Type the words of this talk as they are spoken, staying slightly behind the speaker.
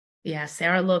Yeah,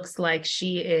 Sarah looks like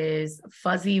she is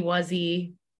fuzzy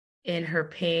wuzzy in her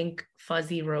pink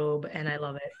fuzzy robe, and I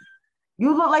love it.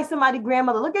 You look like somebody's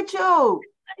grandmother. Look at you.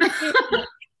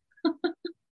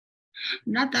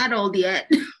 Not that old yet.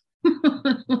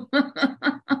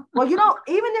 Well, you don't,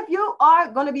 even if you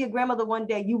are going to be a grandmother one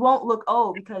day, you won't look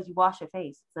old because you wash your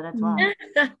face. So that's why.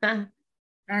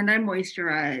 And I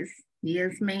moisturize.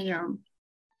 Yes, ma'am.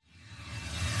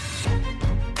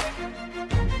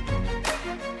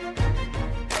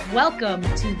 Welcome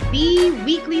to the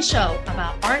weekly show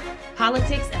about art,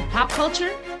 politics, and pop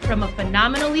culture from a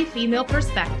phenomenally female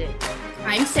perspective.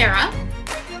 I'm Sarah.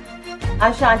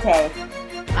 I'm Shantae.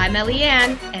 I'm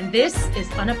Eliane, and this is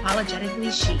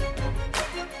Unapologetically She.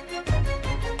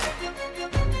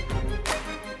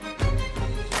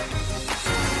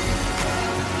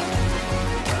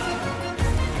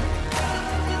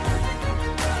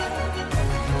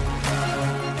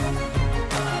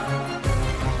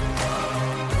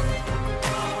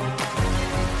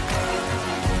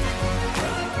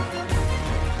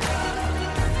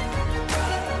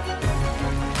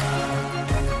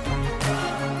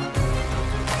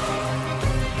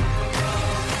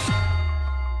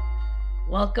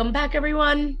 Welcome back,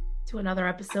 everyone, to another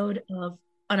episode of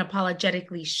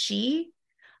Unapologetically She.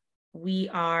 We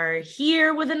are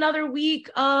here with another week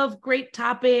of great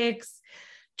topics,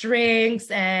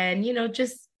 drinks, and,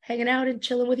 just hanging out and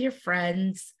chilling with your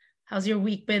friends. How's your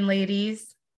week been,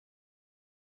 ladies?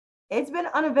 It's been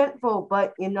uneventful,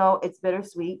 but it's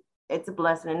bittersweet. It's a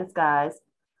blessing in disguise.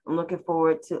 I'm looking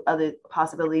forward to other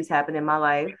possibilities happening in my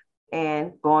life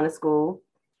and going to school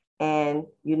and,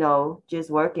 just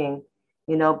working,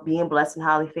 being blessed and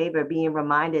highly favored, being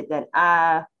reminded that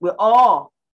we're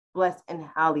all blessed and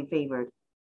highly favored.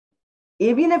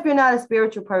 Even if you're not a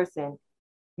spiritual person,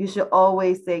 you should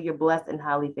always say you're blessed and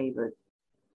highly favored.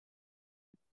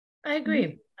 I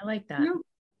agree. I like that.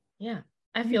 Yeah,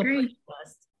 I feel pretty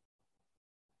blessed.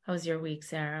 How's your week,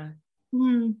 Sarah?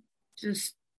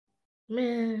 Just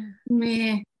meh.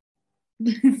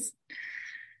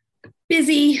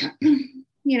 Busy,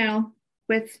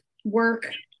 with work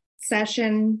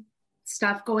session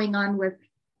stuff going on with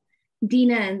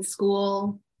Dina in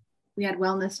school. We had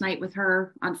wellness night with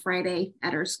her on Friday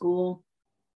at her school.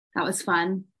 That was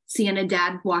fun. Seeing a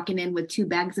dad walking in with 2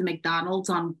 bags of McDonald's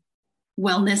on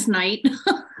wellness night.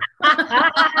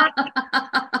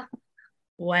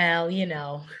 Well,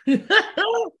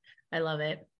 I love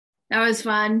it. That was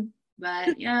fun.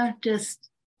 But yeah,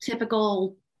 just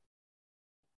typical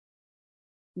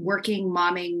working,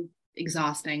 momming,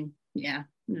 exhausting. Yeah.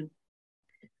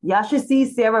 Y'all should see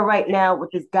Sarah right now with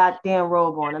this goddamn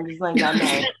robe on. I'm just letting y'all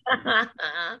know.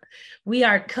 We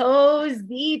are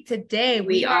cozy today.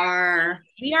 We are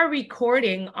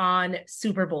recording on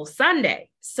Super Bowl Sunday.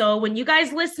 So when you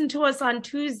guys listen to us on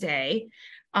Tuesday,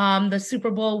 the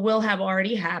Super Bowl will have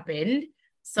already happened.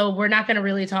 So we're not going to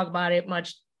really talk about it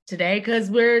much today because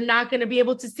we're not going to be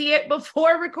able to see it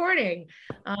before recording.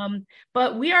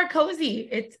 But we are cozy.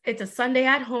 It's a Sunday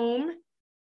at home,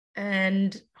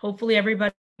 and hopefully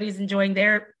everybody's enjoying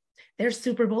their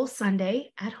Super Bowl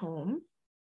Sunday at home.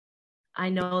 I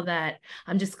know that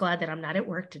I'm just glad that I'm not at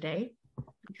work today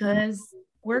because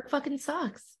work fucking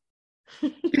sucks.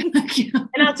 And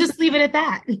I'll just leave it at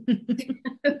that.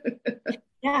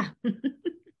 Yeah.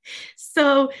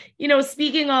 So,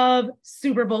 speaking of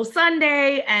Super Bowl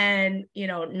Sunday and,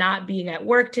 not being at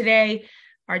work today,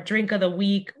 our drink of the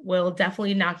week will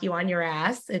definitely knock you on your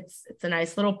ass. It's a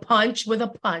nice little punch with a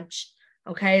punch.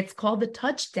 Okay. It's called the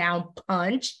Touchdown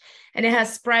Punch, and it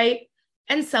has Sprite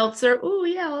and seltzer. Ooh,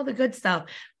 yeah, all the good stuff.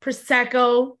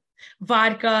 Prosecco,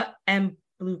 vodka, and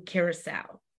blue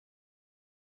curacao.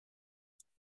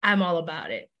 I'm all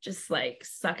about it. Just like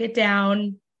suck it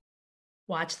down.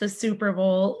 Watch the Super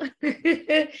Bowl.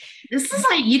 This is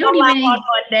like you don't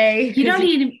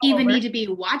even need to be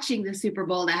watching the Super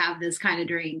Bowl to have this kind of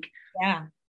drink. Yeah.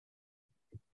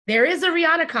 There is a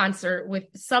Rihanna concert with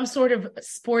some sort of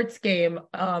sports game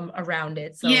around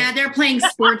it. So yeah, they're playing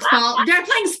sports ball. They're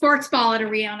playing sports ball at a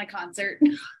Rihanna concert.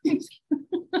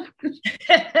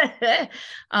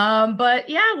 But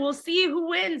yeah, we'll see who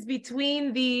wins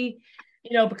between the,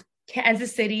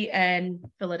 Kansas City and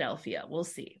Philadelphia. We'll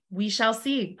see. We shall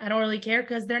see. I don't really care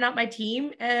because they're not my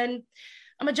team, and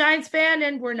I'm a Giants fan,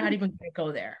 and we're not even going to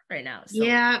go there right now. So.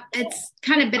 Yeah, it's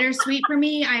kind of bittersweet for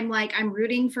me. I'm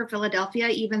rooting for Philadelphia,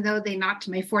 even though they knocked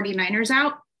my 49ers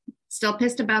out. Still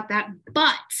pissed about that.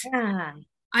 But yeah.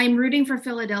 I'm rooting for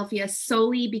Philadelphia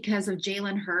solely because of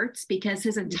Jalen Hurts, because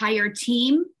his entire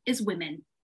team is women.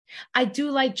 I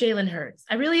do like Jalen Hurts.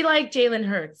 I really like Jalen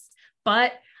Hurts.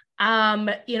 But,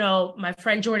 my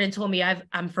friend Jordan told me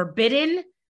I'm forbidden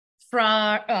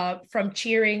from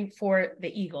cheering for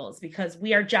the Eagles, because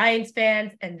we are Giants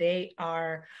fans and they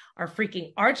are our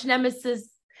freaking arch nemesis,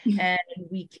 and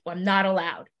I'm not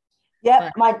allowed.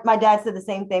 Yep, my dad said the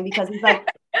same thing, because he's like,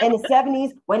 in the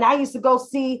 70s, when I used to go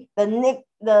see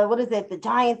the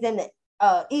Giants and the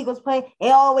Eagles play,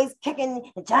 they always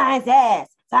kicking the Giants' ass.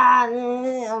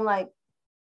 I'm like,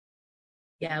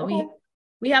 yeah, okay.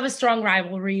 we have a strong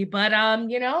rivalry, but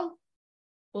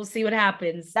we'll see what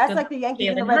happens. That's like the Yankees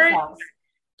and the Red Sox.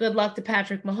 Good luck to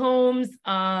Patrick Mahomes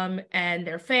and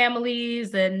their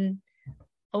families, and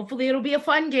hopefully it'll be a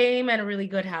fun game and a really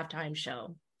good halftime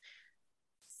show.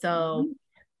 So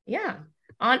yeah,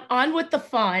 on with the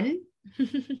fun.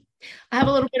 I have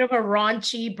a little bit of a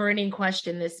raunchy burning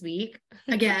question this week.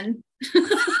 Again.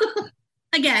 Soccer.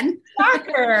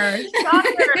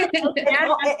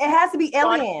 It has to be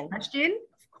alien. Question.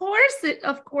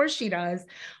 Of course she does.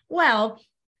 Well,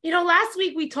 last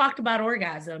week we talked about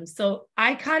orgasms, so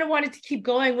I kind of wanted to keep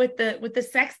going with the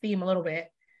sex theme a little bit.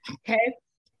 Okay.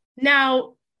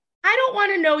 Now, I don't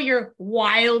want to know your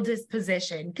wildest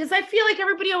position, because I feel like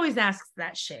everybody always asks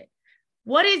that shit.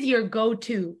 What is your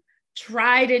go-to,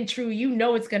 tried and true,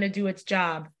 it's going to do its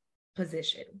job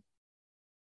position?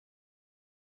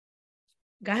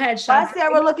 Go ahead, Sean. I see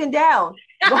we're looking down.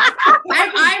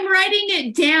 I'm writing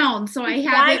it down so I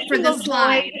have it for the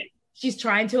slide. She's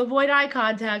trying to avoid eye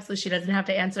contact so she doesn't have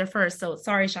to answer first. So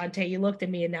sorry, Shantae, you looked at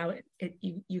me and now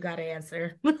you got to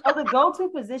answer. So the go-to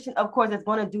position, of course, it's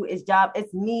going to do its job.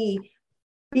 It's me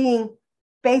being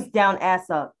face down, ass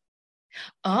up.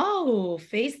 Oh,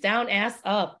 face down, ass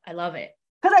up. I love it.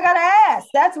 Because I got an ass.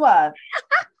 That's why.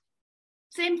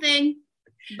 Same thing.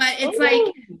 But it's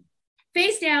like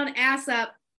face down, ass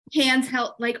up, hands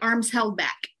held, like arms held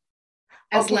back.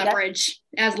 As leverage.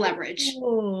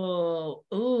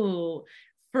 Ooh.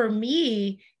 For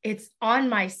me, it's on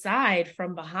my side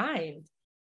from behind.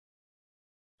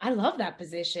 I love that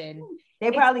position.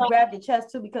 They probably grabbed your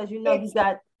chest too, because you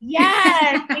got.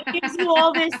 Yes, it gives you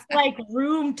all this like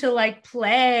room to like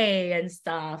play and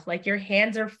stuff. Like your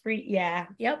hands are free. Yeah.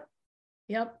 Yep.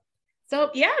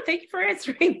 So yeah, thank you for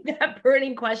answering that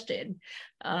burning question.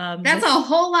 That's a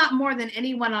whole lot more than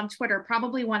anyone on Twitter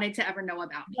probably wanted to ever know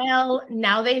about. Well,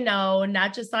 now they know,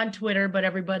 not just on Twitter, but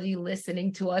everybody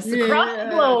listening to us across the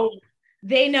globe.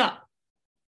 They know.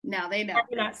 Now they know.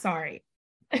 We're not sorry.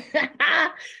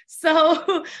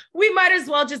 So we might as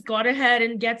well just go ahead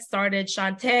and get started.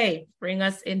 Shantae, bring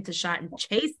us into Shot and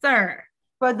Chaser.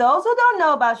 For those who don't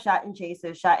know about Shot and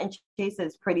Chaser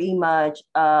is pretty much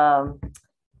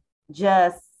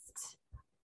just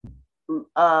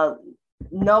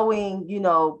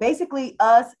knowing, basically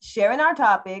us sharing our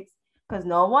topics, because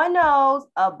no one knows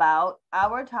about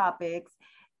our topics.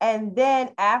 And then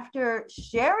after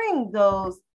sharing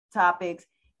those topics,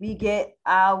 we get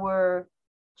our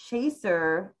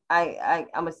chaser.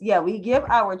 We give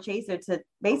our chaser to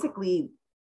basically,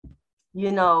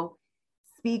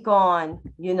 speak on,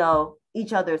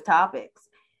 each other's topics.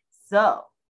 So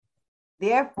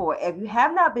therefore, if you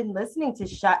have not been listening to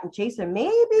Shot and Chaser,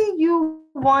 maybe you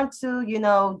want to,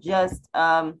 just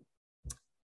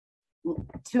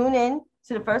tune in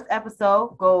to the first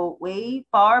episode, go way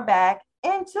far back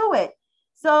into it.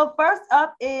 So first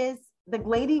up is the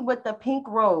lady with the pink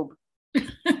robe.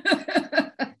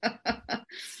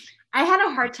 I had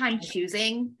a hard time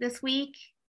choosing this week.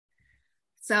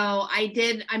 So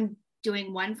I'm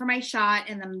doing one for my shot,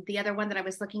 and then the other one that I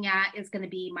was looking at is going to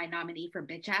be my nominee for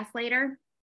bitch ass later.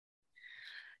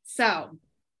 So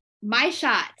my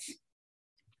shot,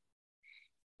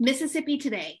 Mississippi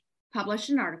Today published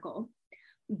an article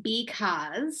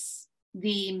because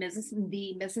the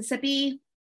Mississippi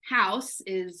House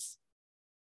is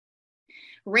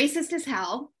racist as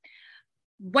hell.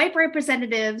 White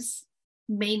representatives,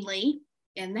 mainly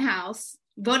in the House,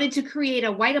 voted to create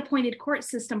a white appointed court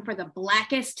system for the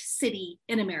blackest city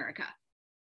in America.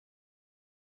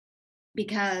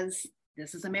 Because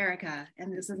this is America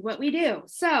and this is what we do.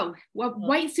 So,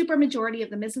 white supermajority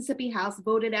of the Mississippi House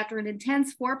voted after an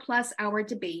intense 4+ hour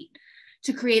debate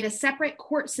to create a separate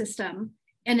court system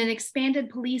and an expanded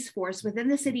police force within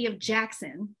the city of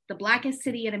Jackson, the blackest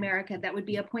city in America, that would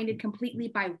be appointed completely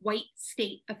by white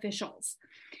state officials.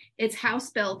 It's House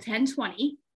Bill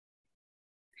 1020.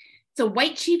 So,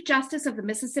 white Chief Justice of the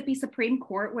Mississippi Supreme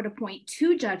Court would appoint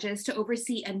 2 judges to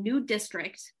oversee a new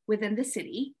district within the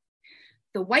city.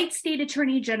 The white state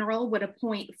attorney general would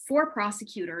appoint 4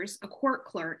 prosecutors, a court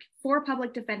clerk, 4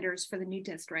 public defenders for the new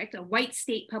district. A white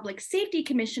state public safety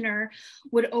commissioner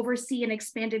would oversee an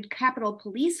expanded Capitol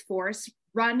Police force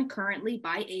run currently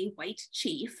by a white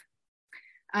chief.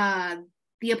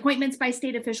 The appointments by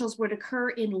state officials would occur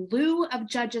in lieu of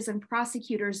judges and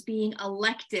prosecutors being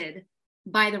elected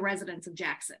by the residents of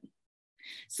Jackson.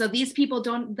 So these people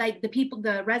don't, like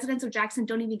the residents of Jackson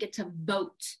don't even get to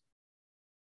vote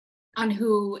on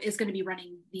who is going to be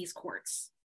running these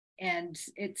courts. And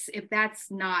if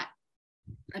that's not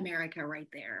America right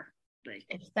there. Like,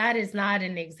 if that is not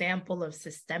an example of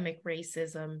systemic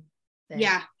racism, then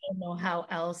I don't know how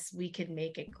else we could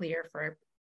make it clear for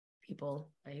people.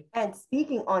 Like, and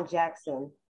speaking on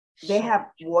Jackson, they have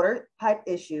water pipe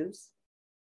issues.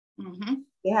 mm-hmm.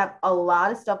 They have a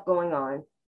lot of stuff going on.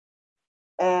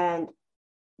 And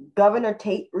Governor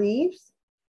Tate Reeves,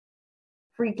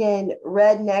 freaking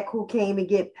redneck who came to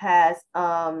get past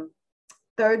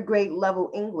third grade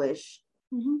level English,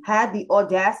 Mm-hmm. had the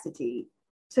audacity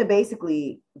to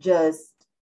basically just,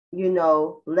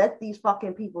 let these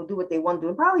fucking people do what they want to do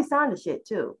and probably sign the shit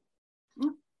too.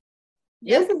 Yep.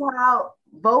 This is how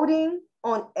voting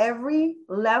on every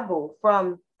level,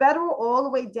 from federal all the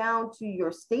way down to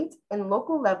your state and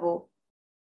local level,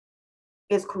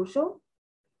 is crucial.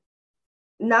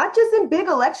 Not just in big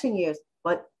election years,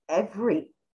 but every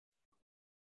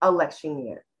election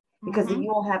year. Because if you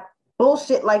don't have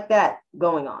bullshit like that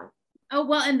going on. Oh,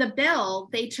 well, in the bill,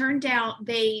 they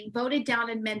voted down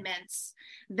amendments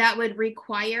that would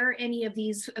require any of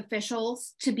these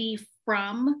officials to be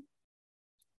from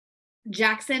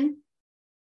Jackson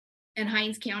and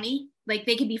Hinds County. Like,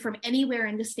 they could be from anywhere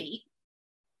in the state.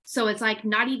 So it's like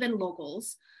not even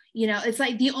locals. It's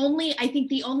like the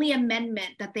only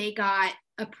amendment that they got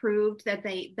approved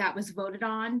that was voted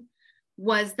on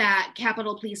was that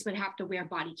Capitol Police would have to wear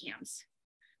body cams.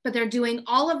 But they're doing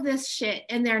all of this shit,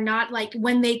 and they're not, like,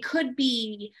 when they could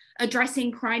be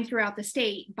addressing crime throughout the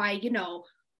state by,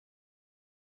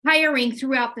 hiring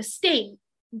throughout the state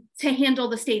to handle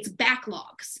the state's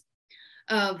backlogs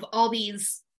of all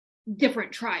these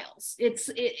different trials. It's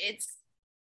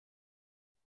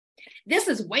this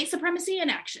is white supremacy in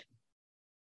action.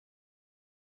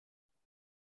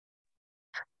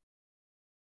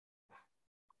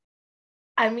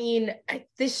 I mean,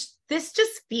 this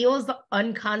just feels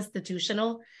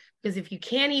unconstitutional, because if you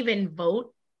can't even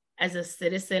vote as a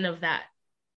citizen of that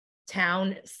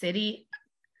town, city,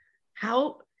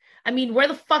 where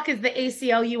the fuck is the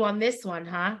ACLU on this one,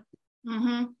 huh?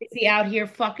 Mm-hmm. Is he out here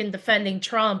fucking defending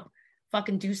Trump?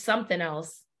 Fucking do something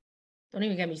else. Don't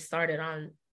even get me started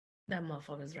on them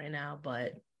motherfuckers right now,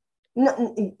 but...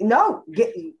 No,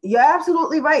 you're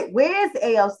absolutely right. Where's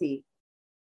the ALC?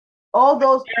 All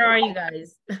those... Where are you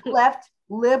guys? left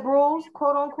liberals,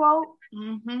 quote unquote.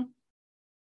 Mm-hmm.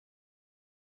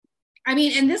 I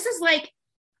mean, and this is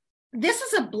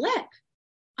a blip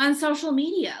on social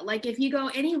media. Like, if you go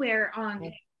anywhere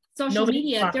on social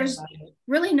media, there's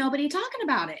really nobody talking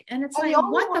about it. And it's like,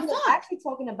 what the fuck? Actually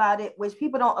talking about it, which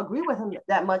people don't agree with him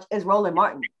that much, is Roland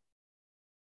Martin.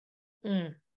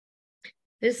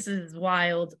 This is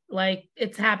wild. Like,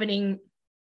 it's happening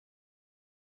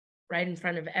right in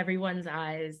front of everyone's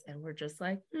eyes, and we're just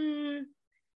like,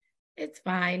 it's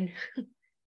fine.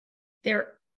 They're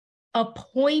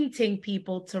appointing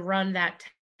people to run that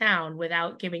town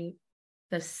without giving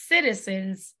the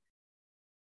citizens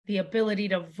the ability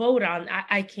to vote on.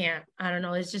 I can't. I don't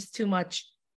know. It's just too much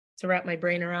to wrap my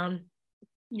brain around.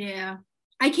 Yeah.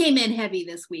 I came in heavy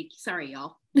this week. Sorry,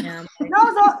 y'all. Yeah.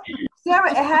 No,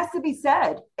 Sarah, it has to be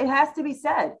said. It has to be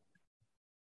said.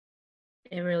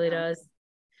 It really does.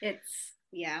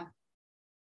 Yeah.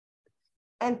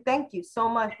 And thank you so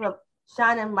much for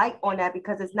shining light on that,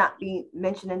 because it's not being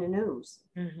mentioned in the news.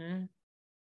 Mm-hmm.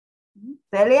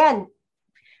 Celian.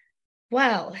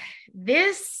 Well,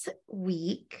 this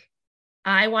week,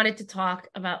 I wanted to talk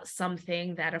about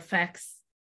something that affects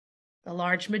the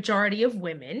large majority of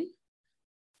women.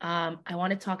 I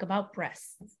want to talk about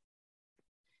breasts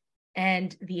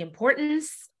and the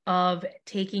importance of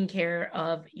taking care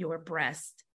of your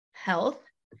breast health.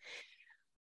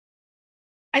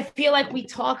 I feel like we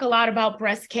talk a lot about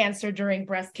breast cancer during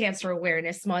Breast Cancer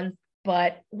Awareness Month,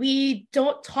 but we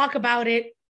don't talk about it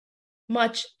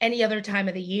much any other time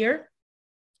of the year.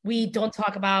 We don't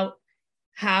talk about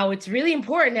how it's really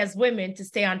important as women to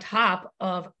stay on top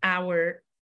of our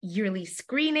yearly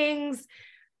screenings,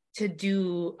 to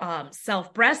do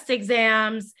self-breast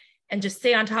exams, and just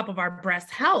stay on top of our breast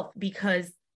health,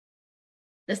 because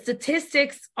the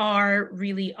statistics are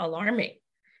really alarming.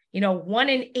 1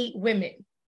 in 8 women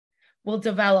will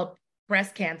develop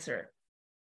breast cancer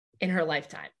in her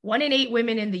lifetime. 1 in 8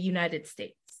 women in the United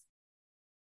States.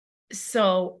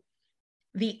 So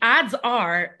the odds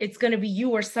are it's going to be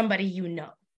you or somebody you know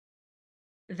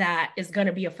that is going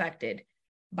to be affected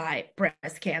by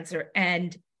breast cancer.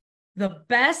 And The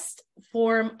best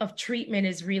form of treatment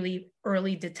is really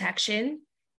early detection.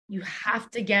 You have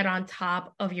to get on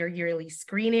top of your yearly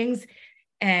screenings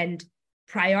and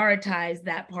prioritize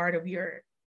that part of your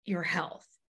health.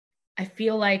 I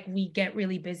feel like we get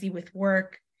really busy with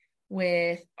work,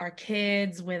 with our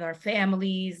kids, with our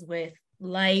families, with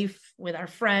life, with our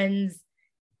friends,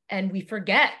 and we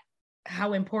forget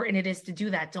how important it is to do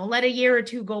that. Don't let a year or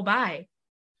two go by.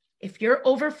 If you're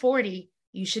over 40,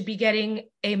 you should be getting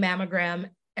a mammogram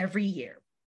every year.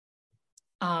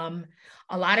 A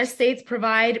lot of states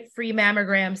provide free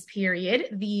mammograms, period.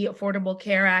 The Affordable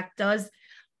Care Act does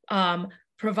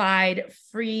provide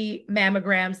free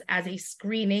mammograms as a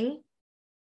screening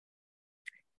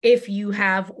if you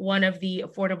have one of the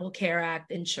Affordable Care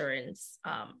Act insurance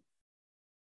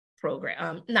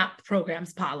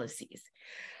policies.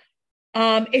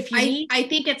 If you I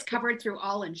think it's covered through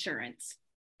all insurance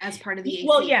as part of the ACA.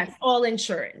 Well, yes, all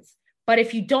insurance. But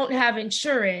if you don't have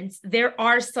insurance, there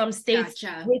are some states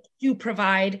which do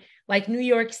provide, like New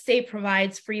York State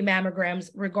provides free mammograms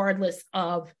regardless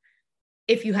of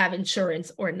if you have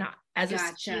insurance or not. As a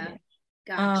student.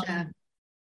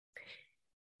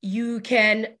 You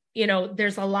can,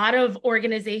 there's a lot of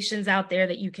organizations out there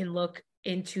that you can look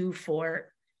into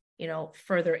for,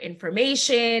 further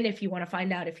information. If you want to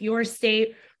find out if your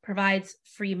state provides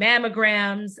free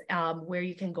mammograms, where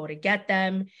you can go to get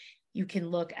them. You can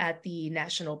look at the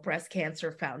National Breast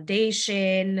Cancer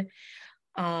Foundation,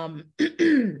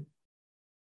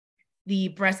 the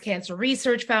Breast Cancer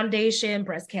Research Foundation,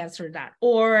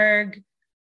 breastcancer.org.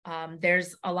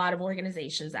 There's a lot of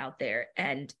organizations out there,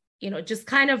 and, just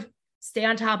kind of stay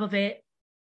on top of it.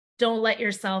 Don't let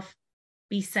yourself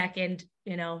be second,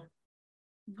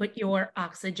 put your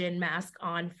oxygen mask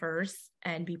on first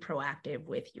and be proactive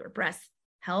with your breast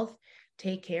health.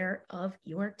 Take care of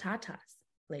your tatas,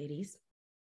 ladies.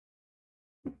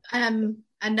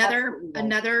 Another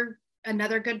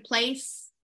good place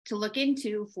to look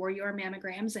into for your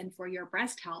mammograms and for your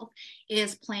breast health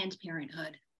is Planned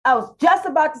Parenthood. I was just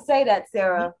about to say that,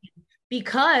 Sarah.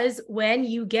 Because when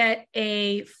you get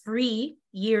a free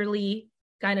yearly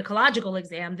gynecological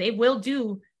exam, they will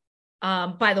do,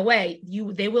 by the way,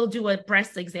 they will do a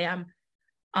breast exam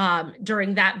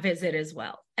during that visit as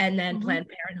well. And then Planned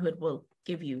Parenthood will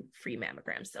give you free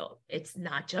mammograms. So it's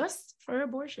not just for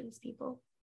abortions, people.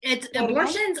 It's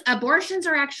abortions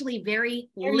are actually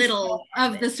very little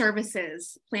of the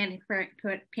services Planned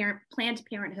Parenthood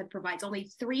provides. Only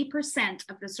 3%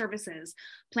 of the services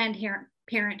Planned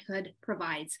Parenthood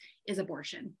provides is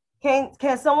abortion. Can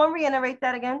someone reiterate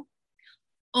that again?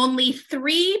 Only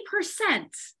 3%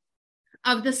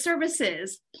 of the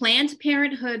services Planned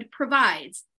Parenthood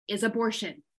provides is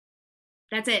abortion.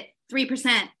 That's it,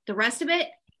 3%. The rest of it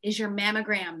is your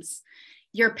mammograms,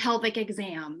 your pelvic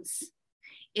exams.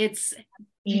 It's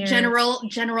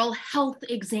general health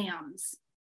exams,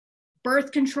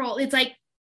 birth control. It's like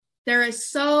there is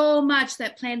so much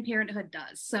that Planned Parenthood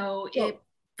does. So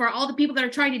for all the people that are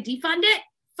trying to defund it,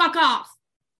 fuck off.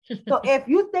 So if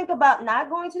you think about not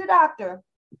going to the doctor,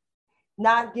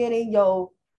 not getting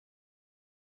your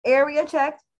area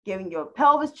checked, getting your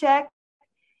pelvis checked,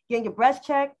 getting your breast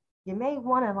checked, you may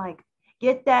want to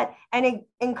get that and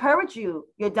encourage your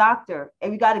doctor,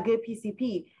 if you got a good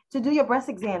PCP, to do your breast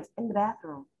exams in the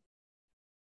bathroom.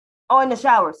 Oh, in the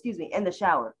shower,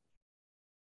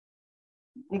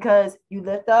 Because you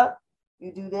lift up,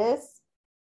 you do this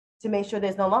to make sure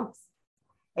there's no lumps.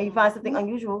 And you find something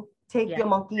unusual, take your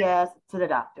monkey ass to the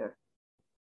doctor.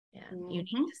 Yeah, you need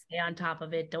to stay on top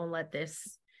of it. Don't let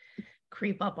this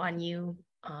creep up on you.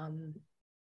 And,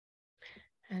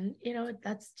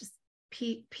 that's just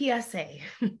PSA.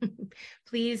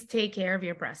 Please take care of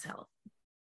your breast health.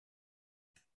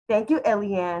 Thank you,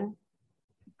 Eliane.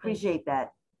 Appreciate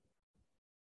that.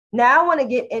 Now I want to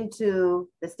get into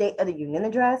the State of the Union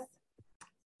address.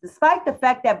 Despite the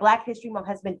fact that Black History Month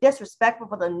has been disrespectful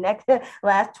for the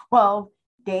last 12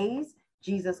 days,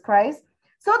 Jesus Christ.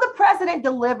 So the president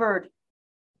delivered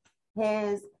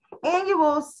his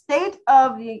annual State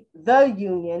of the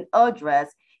Union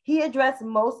address. He addressed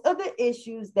most of the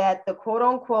issues that the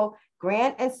quote-unquote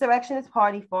Grand Insurrectionist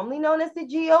Party, formerly known as the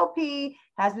GOP,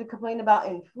 has been complaining about: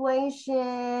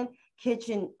 inflation,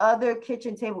 other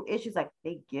kitchen table issues. Like,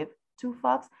 they give two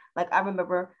fucks. Like, I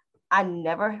remember I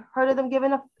never heard of them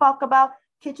giving a fuck about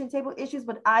kitchen table issues,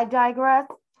 but I digress.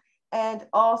 And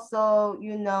also,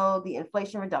 the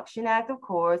Inflation Reduction Act, of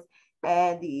course,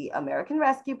 and the American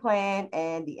Rescue Plan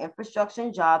and the Infrastructure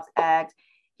and Jobs Act.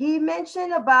 He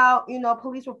mentioned about,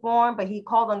 police reform, but he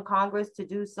called on Congress to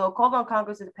do so, called on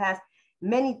Congress to pass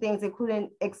many things,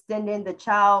 including extending the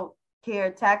child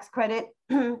care tax credit,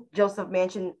 Joseph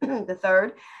Manchin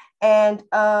III, and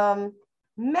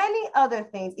many other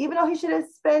things. Even though he should have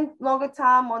spent longer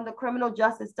time on the criminal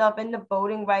justice stuff and the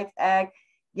Voting Rights Act,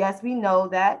 yes, we know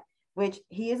that, which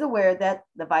he is aware that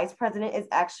the vice president is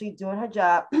actually doing her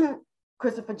job.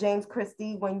 Christopher James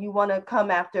Christie, when you want to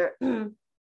come after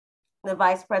the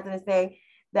vice president saying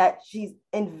that she's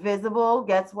invisible,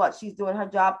 guess what? She's doing her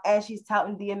job, and she's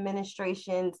touting the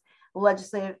administration's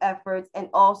legislative efforts and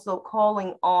also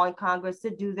calling on Congress to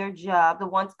do their job. The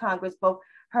ones Congress, both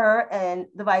her and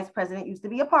the vice president, used to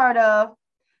be a part of.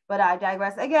 But I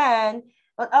digress again.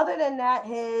 But other than that,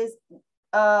 his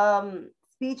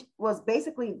speech was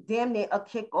basically damn near a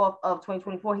kickoff of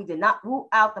 2024. He did not rule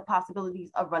out the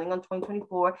possibilities of running on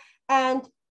 2024. And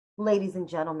ladies and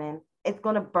gentlemen, it's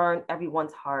going to burn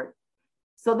everyone's heart.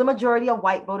 So the majority of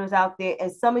white voters out there,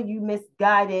 and some of you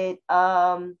misguided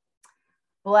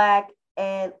Black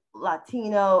and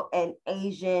Latino and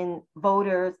Asian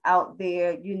voters out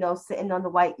there, you know, sitting on the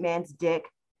white man's dick.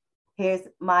 Here's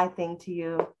my thing to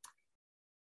you.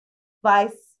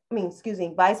 Vice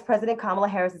President Kamala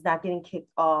Harris is not getting kicked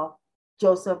off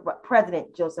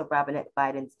President Joseph Robinette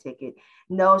Biden's ticket.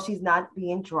 No, she's not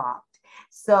being dropped.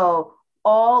 So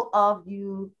all of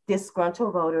you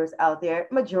disgruntled voters out there,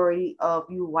 majority of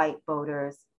you white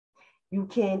voters, you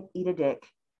can eat a dick,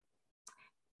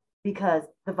 because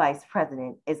the vice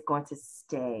president is going to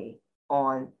stay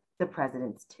on the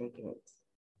president's ticket.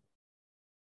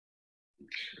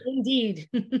 Indeed.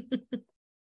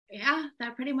 Yeah,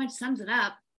 that pretty much sums it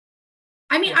up.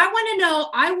 I mean, yeah.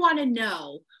 I want to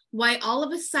know why all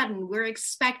of a sudden we're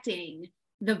expecting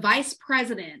the vice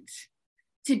president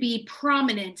to be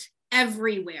prominent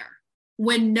everywhere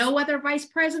when no other vice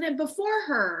president before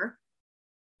her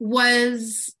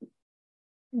was,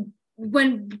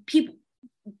 when people,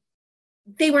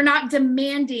 they were not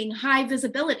demanding high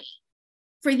visibility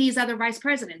for these other vice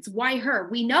presidents. Why her?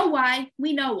 We know why.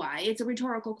 It's a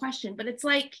rhetorical question, but it's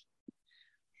like,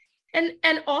 and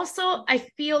also I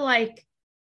feel like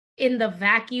in the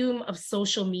vacuum of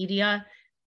social media,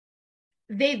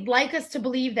 they'd like us to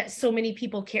believe that so many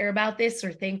people care about this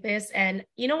or think this. And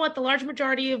you know what? The large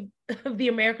majority of the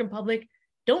American public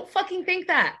don't fucking think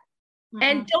that. Mm-hmm.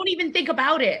 And don't even think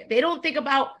about it. They don't think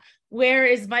about where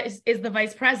is the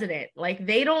vice president. Like,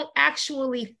 they don't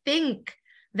actually think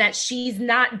that she's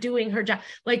not doing her job.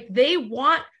 Like, they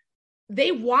want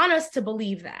us to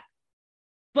believe that.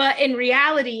 But in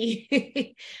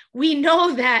reality, we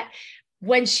know that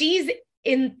when she's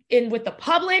in with the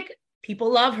public,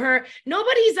 people love her.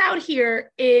 Nobody's out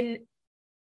here in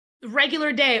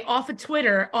regular day off of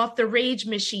Twitter, off the rage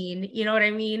machine, you know what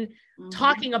I mean? Mm-hmm.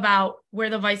 Talking about where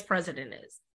the vice president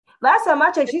is. Last time I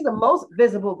checked, she's the most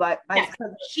visible vice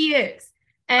president. She is.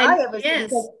 And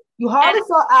you hardly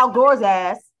saw Al Gore's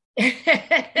ass. You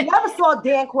never saw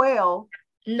Dan Quayle.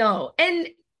 No. And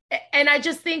I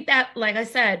just think that, like I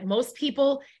said, most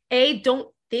people, A, don't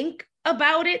think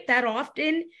about it that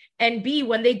often. And B,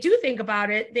 when they do think about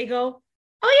it, they go,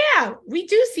 oh yeah, we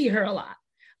do see her a lot.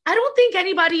 I don't think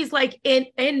anybody's like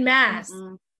in mass,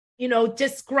 you know,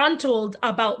 disgruntled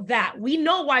about that. We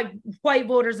know why white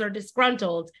voters are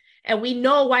disgruntled, and we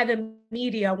know why the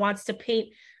media wants to paint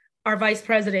our vice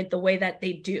president the way that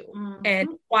they do, and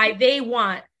why they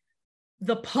want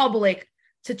the public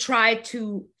to try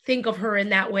to think of her in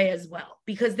that way as well,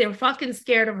 because they're fucking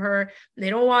scared of her. They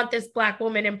don't want this Black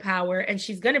woman in power, and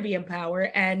she's going to be in power.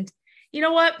 And you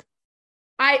know what?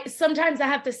 Sometimes I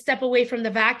have to step away from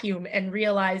the vacuum and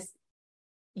realize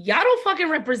y'all don't fucking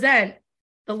represent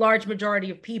the large majority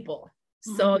of people.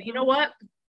 So you know what?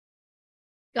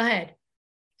 Go ahead.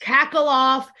 Cackle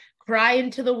off, cry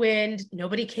into the wind.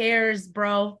 Nobody cares,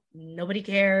 bro. Nobody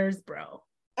cares, bro.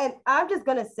 And I'm just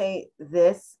going to say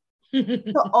this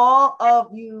to all of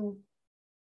you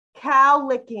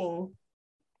cow-licking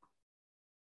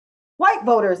white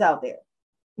voters out there.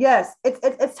 Yes,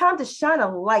 it's time to shine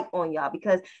a light on y'all,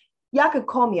 because y'all could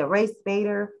call me a race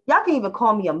baiter. Y'all can even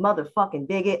call me a motherfucking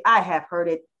bigot. I have heard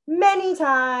it many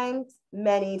times.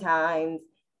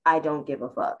 I don't give a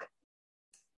fuck.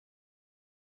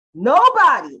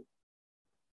 Nobody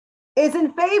is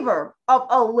in favor of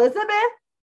Elizabeth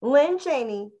Lynn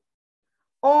Cheney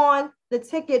on the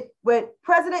ticket with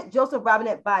President Joseph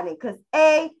Robinette Biden, because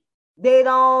A, they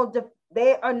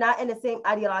are not in the same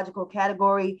ideological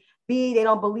category. B, they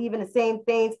don't believe in the same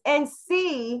things. And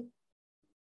C,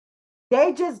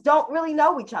 they just don't really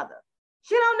know each other.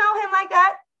 She don't know him like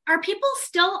that. Are people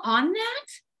still on that?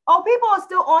 Oh, people are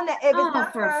still on that. If it's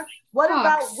not her, what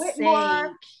about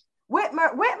Whitmer?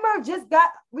 Whitmer just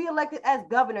got reelected as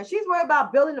governor. She's worried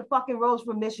about building the fucking roads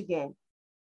for Michigan.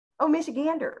 Oh,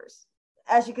 Michiganders.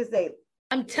 as you could say.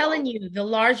 I'm telling you, the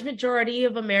large majority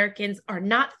of Americans are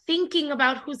not thinking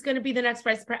about who's going to be the next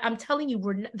vice president. I'm telling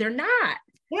you, they're not.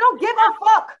 They don't give a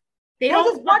fuck. They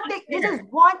just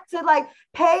want to like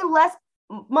pay less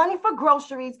money for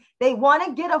groceries. They want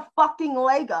to get a fucking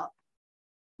leg up.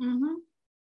 Mm-hmm.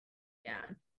 Yeah.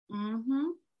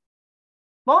 Mm-hmm.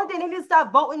 The only thing, they need to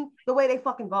stop voting the way they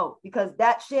fucking vote, because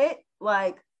that shit,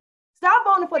 like, stop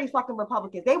voting for these fucking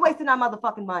Republicans. They wasting our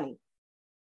motherfucking money.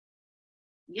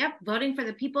 Yep, voting for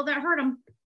the people that hurt them.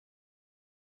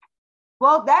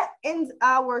 Well, that ends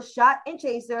our shot and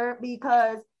chaser,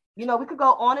 because, you know, we could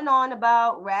go on and on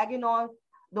about ragging on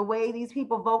the way these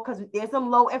people vote, because there's some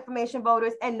low information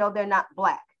voters, and no, they're not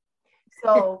Black.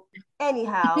 So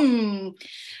anyhow.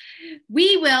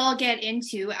 We will get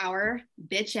into our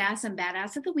bitch ass and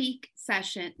badass of the week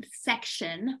section.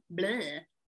 Blah.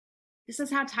 This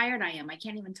is how tired I am. I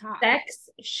can't even talk.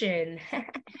 Section.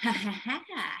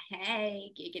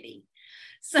 Hey, giggity.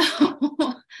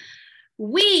 So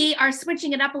we are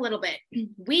switching it up a little bit.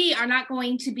 We are not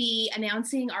going to be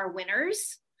announcing our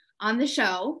winners on the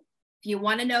show. If you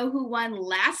want to know who won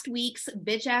last week's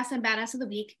Bitch Ass and Badass of the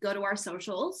Week, go to our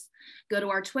socials. Go to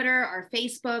our Twitter, our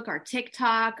Facebook, our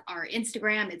TikTok, our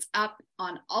Instagram. It's up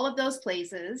on all of those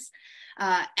places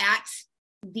at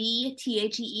the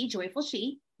THEE Joyful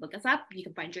She. Look us up. You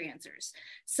can find your answers.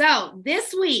 So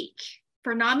this week,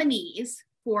 for nominees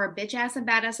for Bitch Ass and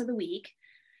Badass of the Week,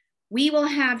 we will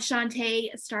have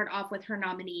Shantae start off with her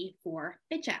nominee for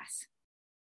Bitch Ass.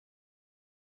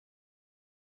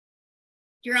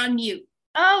 You're on mute.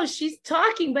 Oh, she's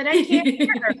talking, but I can't hear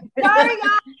her. Sorry,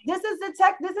 guys. This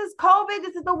is COVID.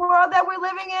 This is the world that we're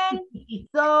living in.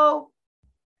 So,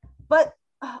 but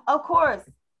of course,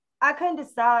 I couldn't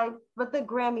decide, but the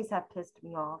Grammys have pissed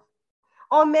me off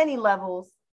on many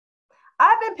levels.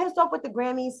 I've been pissed off with the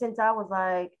Grammys since I was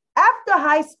like, after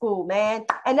high school, man.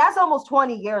 And that's almost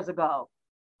 20 years ago.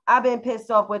 I've been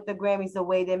pissed off with the Grammys, the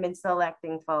way they've been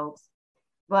selecting folks.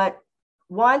 But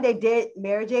one, they did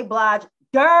Mary J. Blige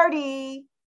dirty,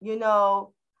 you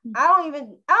know. I don't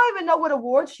even know what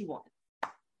award she won.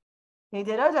 They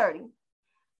did her dirty.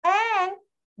 And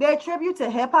their tribute to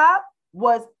hip hop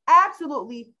was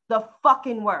absolutely the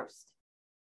fucking worst.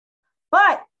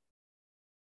 But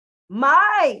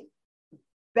my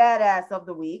badass of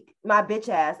the week, my bitch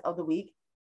ass of the week,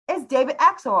 is David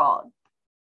Axelrod.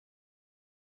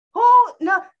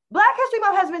 Black History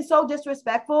Month has been so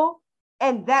disrespectful.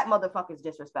 And that motherfucker's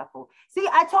disrespectful. See,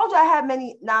 I told you I had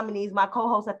many nominees. My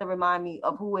co-host had to remind me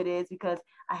of who it is because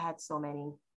I had so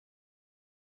many.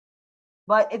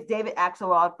 But it's David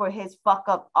Axelrod for his fuck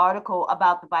up article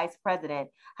about the vice president,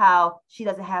 how she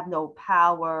doesn't have no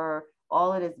power,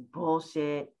 all of this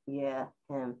bullshit. Yeah,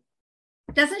 him.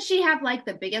 Doesn't she have like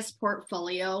the biggest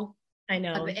portfolio? I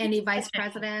know. Of any vice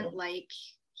president? Like,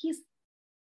 he's...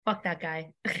 Fuck that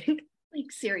guy. Like,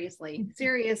 seriously.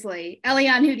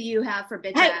 Eliane, who do you have for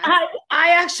bitch ass?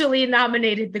 I actually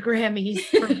nominated the Grammys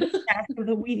for bitch ass of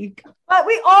the week. But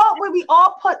we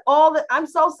all put all the, I'm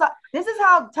so sorry. This is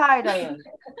how tired I am.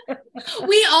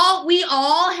 we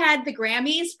all had the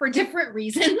Grammys for different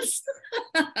reasons.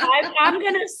 I'm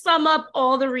going to sum up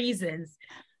all the reasons.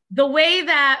 The way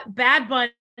that Bad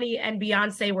Bunny and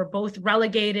Beyonce were both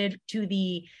relegated to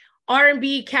the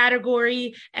R&B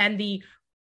category and the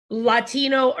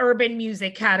Latino urban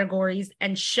music categories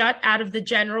and shut out of the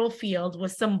general field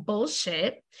was some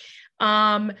bullshit.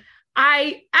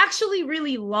 I actually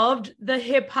really loved the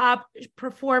hip hop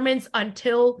performance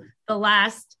until the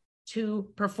last two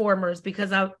performers,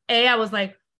 because I was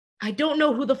like, I don't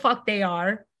know who the fuck they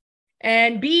are.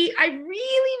 And B, I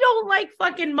really don't like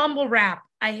fucking mumble rap.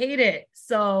 I hate it.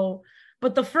 So,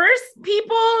 but the first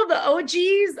people, the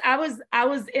OGs, I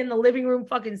was in the living room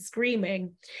fucking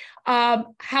screaming.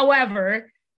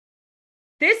 However,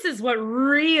 this is what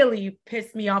really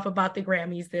pissed me off about the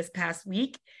Grammys this past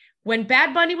week. When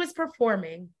Bad Bunny was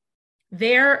performing,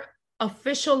 their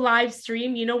official live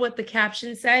stream, you know what the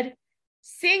caption said?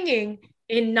 Singing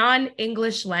in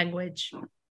non-English language.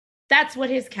 That's what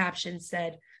his caption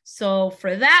said. So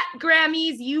for that,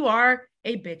 Grammys, you are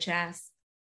a bitch ass.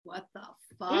 What the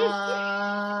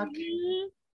fuck?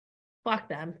 Fuck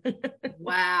them.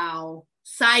 Wow.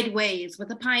 Sideways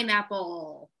with a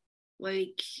pineapple.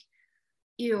 Like,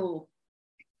 ew.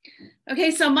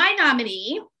 Okay, so my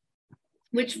nominee,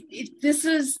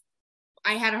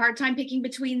 I had a hard time picking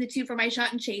between the two for my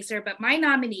shot and chaser, but my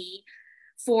nominee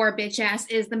for bitch ass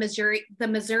is the Missouri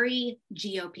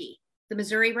GOP, the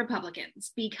Missouri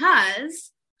Republicans,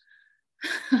 because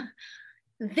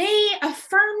they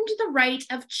affirmed the right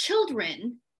of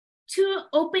children to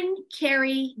open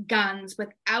carry guns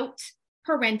without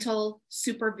parental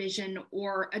supervision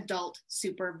or adult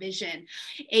supervision.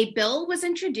 A bill was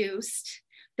introduced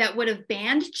that would have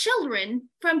banned children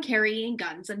from carrying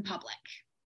guns in public.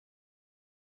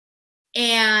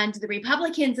 And the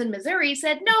Republicans in Missouri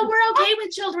said, no, we're okay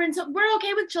with children. So we're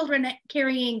okay with children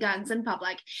carrying guns in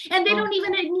public. And they don't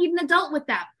even need an adult with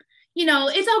them. You know,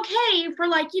 it's okay for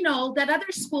like, you know, that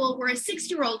other school where a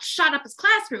 6-year-old shot up his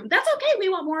classroom. That's okay. We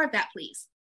want more of that, please.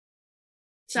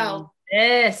 So,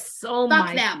 yes. Oh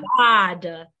my them.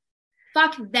 God.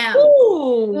 Fuck them.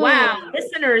 Ooh, wow.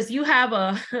 Listeners, you have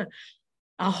a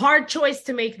hard choice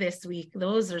to make this week.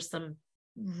 Those are some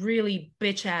really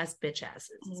bitch-asses.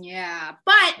 Yeah,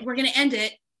 but we're going to end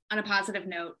it on a positive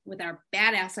note with our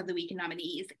Badass of the Week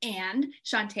nominees. And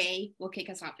Shantae will kick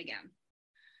us off again.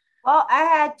 Well, I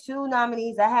had 2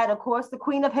 nominees. I had, of course, the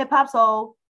Queen of Hip Hop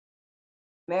Soul,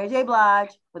 Mary J.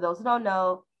 Blige, for those who don't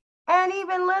know, and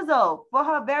even Lizzo for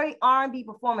her very R&B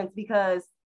performance because,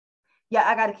 yeah,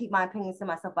 I got to keep my opinions to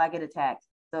myself if I get attacked.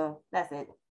 So that's it.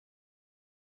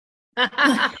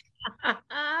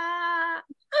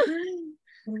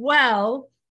 Well,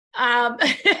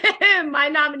 my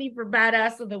nominee for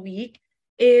Badass of the Week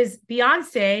is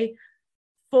Beyonce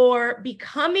for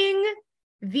becoming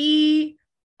the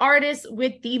artist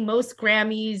with the most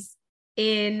Grammys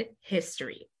in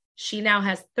history. She now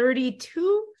has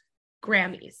 32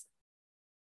 Grammys.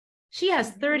 She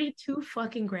has 32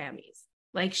 fucking Grammys.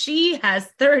 Like she has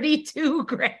 32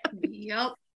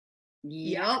 Grammys.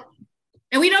 Yep.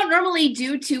 And we don't normally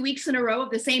do 2 weeks in a row of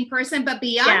the same person, but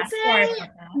Beyonce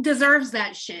deserves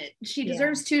that shit. She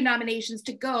deserves 2 nominations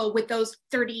to go with those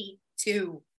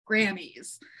 32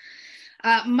 Grammys.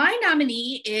 My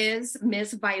nominee is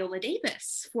Miss Viola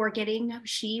Davis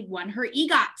she won her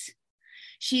EGOT.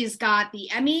 She's got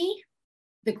the Emmy,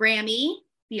 the Grammy,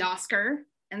 the Oscar,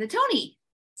 and the Tony.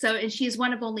 So, and she's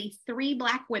one of only 3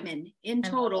 Black women in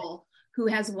total who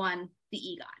has won the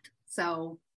EGOT.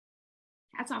 So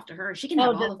hats off to her. She can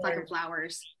have all the fucking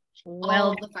flowers.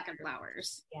 All the fucking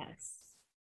flowers. Yes.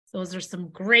 Those are some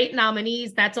great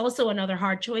nominees. That's also another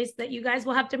hard choice that you guys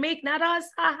will have to make, not us.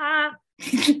 Haha.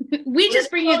 We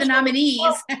just bring you the nominees.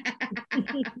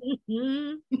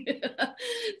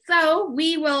 So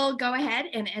we will go ahead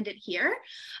and end it here.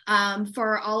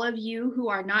 For all of you who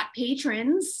are not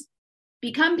patrons,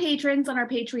 become patrons on our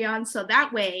Patreon so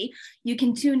that way you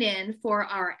can tune in for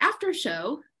our after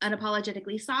show,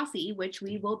 Unapologetically Saucy, which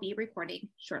we will be recording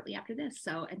shortly after this.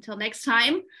 So until next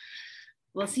time,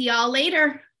 we'll see y'all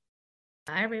later.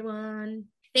 Bye, everyone.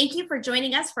 Thank you for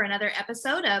joining us for another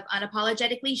episode of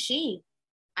Unapologetically She.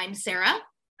 I'm Sarah.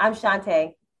 I'm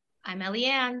Shantae. I'm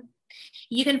Eliane.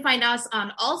 You can find us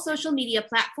on all social media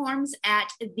platforms at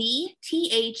the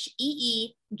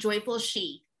THEE Joyful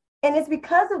She. And it's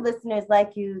because of listeners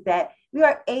like you that we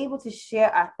are able to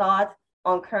share our thoughts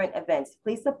on current events.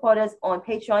 Please support us on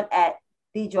Patreon at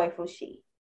The Joyful She.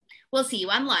 We'll see you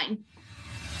online.